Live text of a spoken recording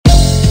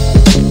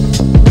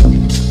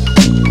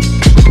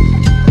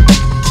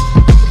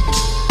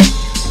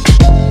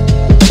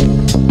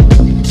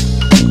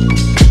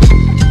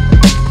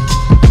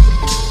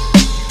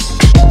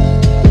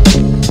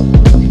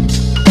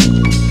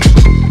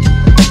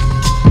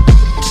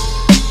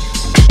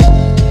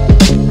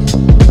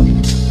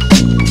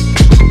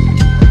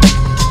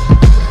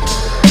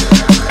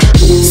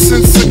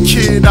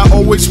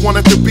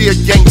wanted to be a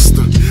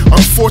gangster.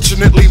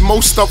 Unfortunately,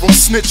 most of them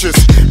snitches.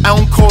 I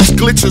don't cause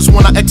glitches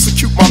when I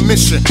execute my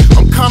mission.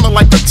 I'm kinda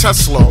like a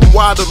Tesla, I'm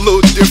wired a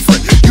little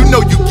different. You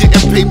know you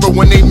getting paper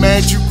when they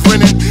mad, you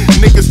grinning.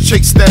 Niggas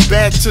chase that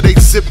bag till they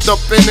zipped up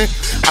in it.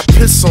 I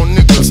piss on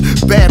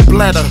niggas, bad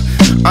bladder.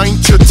 I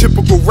ain't your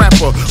typical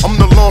rapper, I'm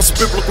the lost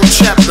biblical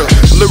chapter.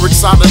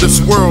 Lyrics out of this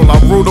world, I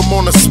wrote them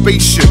on a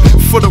spaceship.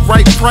 For the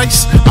right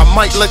price, I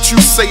might let you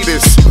say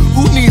this.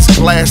 Who needs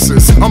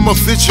glasses? I'm a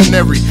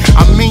visionary.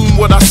 I mean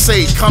what I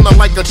say, kinda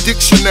like a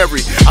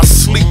dictionary. I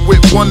sleep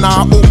with one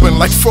eye open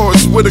like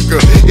Forrest Whitaker.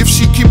 If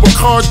she keep a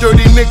car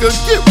dirty, nigga,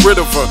 get rid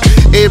of her.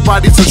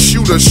 Everybody's a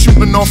shooter,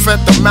 shooting off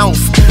at the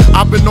mouth.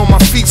 I've been on my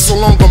feet so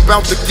long, I'm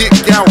about to get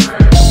gout.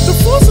 The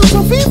forces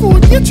of evil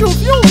will get you if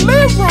you don't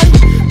live right.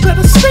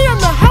 Better stay in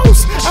the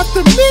house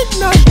after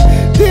midnight.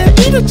 They'll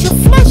eat at your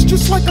flesh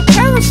just like a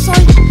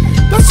parasite.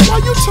 That's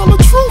why you tell the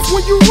truth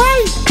when you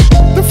write.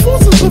 The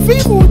forces of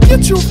evil will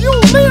get you if you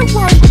don't live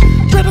right.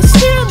 Better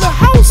stay in the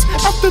house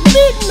after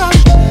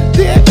midnight.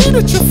 They'll eat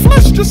at your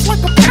flesh just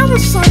like a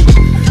parasite.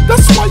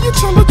 That's why you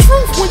tell the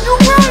truth when you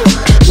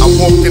write. I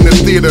walk in the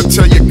theater,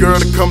 tell your girl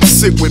to come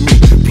sit with me.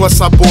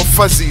 Plus I bought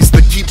fuzzies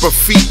to keep her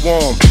feet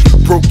warm.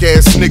 Broke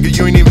ass nigga,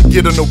 you ain't even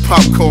get her no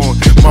popcorn.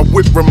 My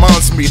whip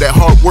reminds me that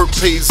hard work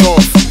pays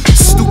off.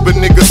 Stupid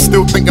niggas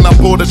still thinking I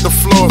bought at the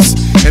floss.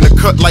 And a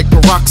cut like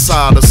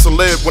peroxide, a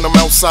celeb when I'm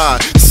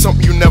outside.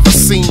 Something you never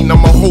seen,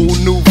 I'm a whole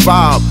new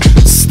vibe.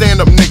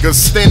 Stand up niggas,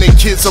 standing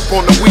kids up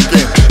on the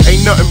weekend.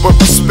 Ain't nothing but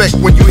respect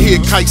when you hear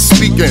Kice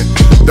speaking.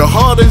 The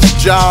hardest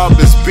job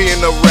is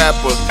being a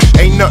rapper.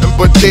 Ain't nothing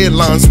but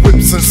deadlines,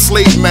 whips and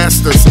slave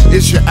masters.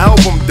 Is your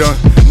album done?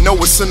 No,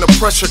 it's in the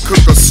pressure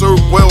cooker,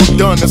 served well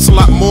done. It's a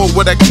lot more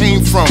where that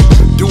came from.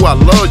 Do I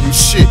love you?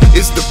 Shit,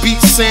 is the beat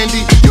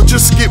sandy? You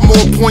just get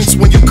more points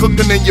when you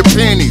cooking in your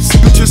panties.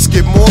 You just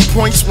get more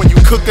points when you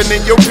cooking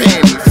in your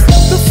panties.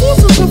 The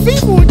forces of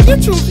evil will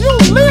get you if you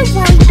don't live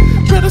right.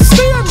 Better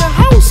stay in the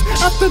house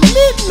after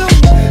midnight.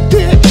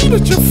 They'll eat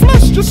at your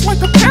flesh just like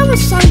a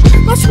parasite.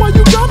 That's why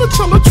you gotta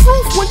tell the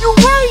truth when you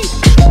write.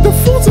 The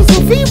forces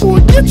of evil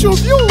will get you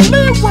if you don't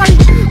live right.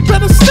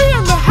 Better stay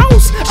in the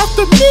house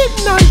after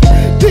midnight.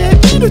 They'll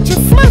eat at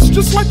your flesh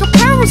just like a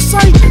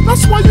parasite.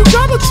 That's why you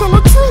gotta tell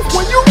the truth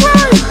when you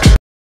write.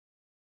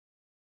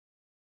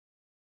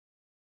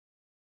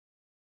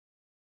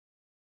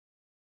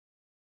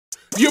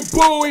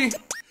 Yabui,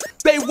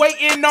 they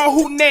waiting on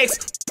who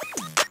next.